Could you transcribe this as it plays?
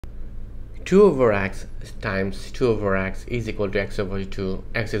2 over x times 2 over x is equal to x over 2.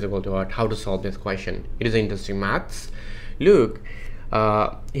 X is equal to what? How to solve this question? It is interesting maths. Look,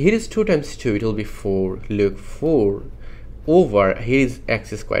 here is 2 times 2, it will be 4. Look, 4 over, here is x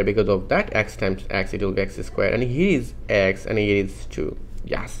squared. Because of that, x times x, it will be x squared. And here is x and here is 2.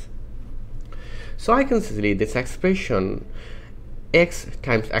 Yes. So I can see this expression x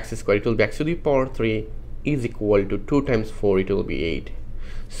times x squared, it will be x to the power 3 is equal to 2 times 4, it will be 8.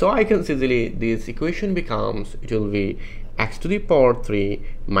 So I can easily, this equation becomes, it will be x to the power 3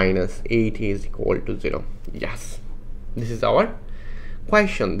 minus 8 is equal to 0. Yes, this is our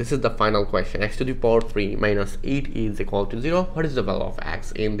question. This is the final question. X to the power 3 minus 8 is equal to 0. What is the value of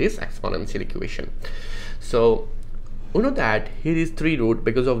x in this exponential equation? So we know that here is 3 root.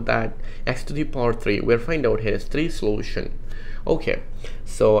 Because of that, x to the power 3, we'll find out here is 3 solution. Okay,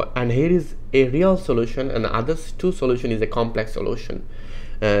 so and here is a real solution and the other 2 solution is a complex solution.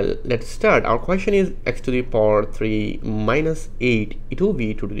 Let's start. Our question is x to the power 3 minus 8, it will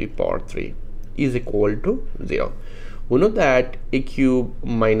be 2 to the power 3 is equal to 0. We know that a cube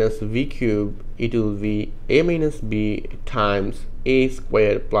minus v cube, it will be a minus b times a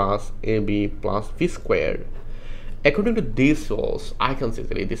squared plus ab plus v squared. According to these rules, I can say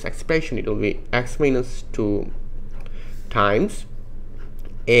that this expression, it will be x minus 2 times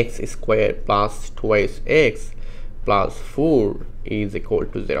x squared plus twice x plus 4 is equal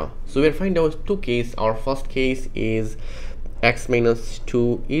to 0. So we'll find out 2 cases. Our first case is x minus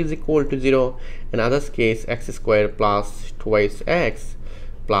 2 is equal to 0. Another case, x squared plus twice x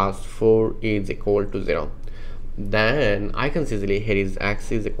plus 4 is equal to 0. Then I can easily, here is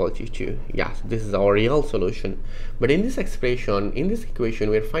x is equal to 2. Yes, this is our real solution. But in this expression, in this equation,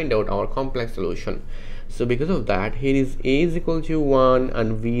 we'll find out our complex solution. So because of that, here is a is equal to 1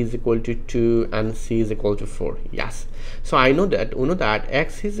 and v is equal to 2 and c is equal to 4. Yes, so we know that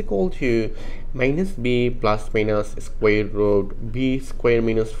x is equal to minus b plus minus square root b square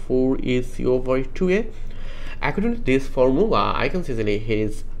minus 4 is c over 2a. According to this formula, I can easily, here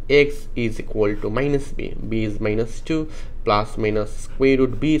is x is equal to minus b, b is minus 2 plus minus square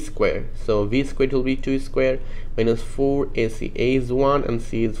root b square. So v squared will be 2 square minus 4 ac, a is 1 and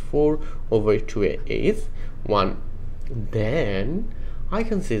c is 4 over 2a, a is 1. Then I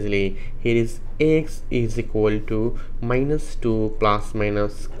can easily, here is x is equal to minus 2 plus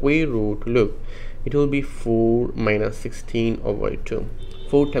minus square root, look, it will be 4 minus 16 over 2.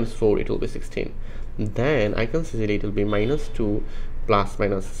 4 times 4, it will be 16. Then I can easily, it will be minus 2 plus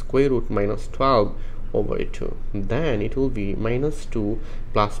minus square root minus 12 over 2. Then it will be minus 2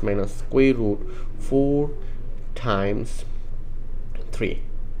 plus minus square root 4 times 3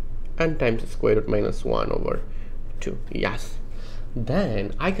 and times square root minus 1 over 2. Yes.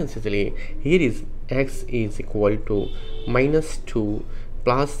 Then I can easily, here is x is equal to minus 2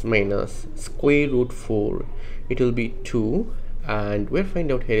 plus minus square root 4, it will be 2, and we'll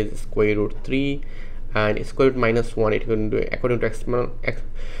find out here is square root 3 and square root minus 1, it will do according to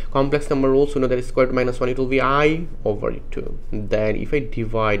complex number rules. You know that square root minus 1, it will be I over 2. Then if I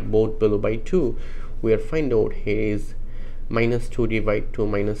divide both below by 2, we'll find out here is minus 2 divided to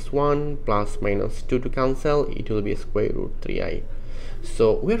minus 1 plus minus 2 to cancel, it will be square root 3i.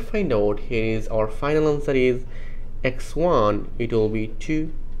 So we'll find out, here is our final answer is x1, it will be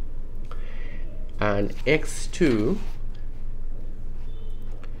 2, and x2,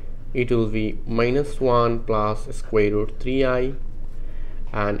 it will be minus 1 plus square root 3i,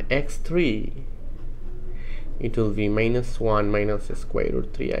 and x3, it will be minus 1 minus square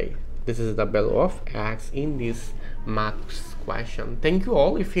root 3i. This is the value of x in this maths question. Thank you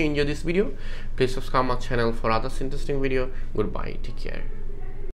all. If you enjoyed this video, please subscribe my channel for other interesting video. Goodbye, take care.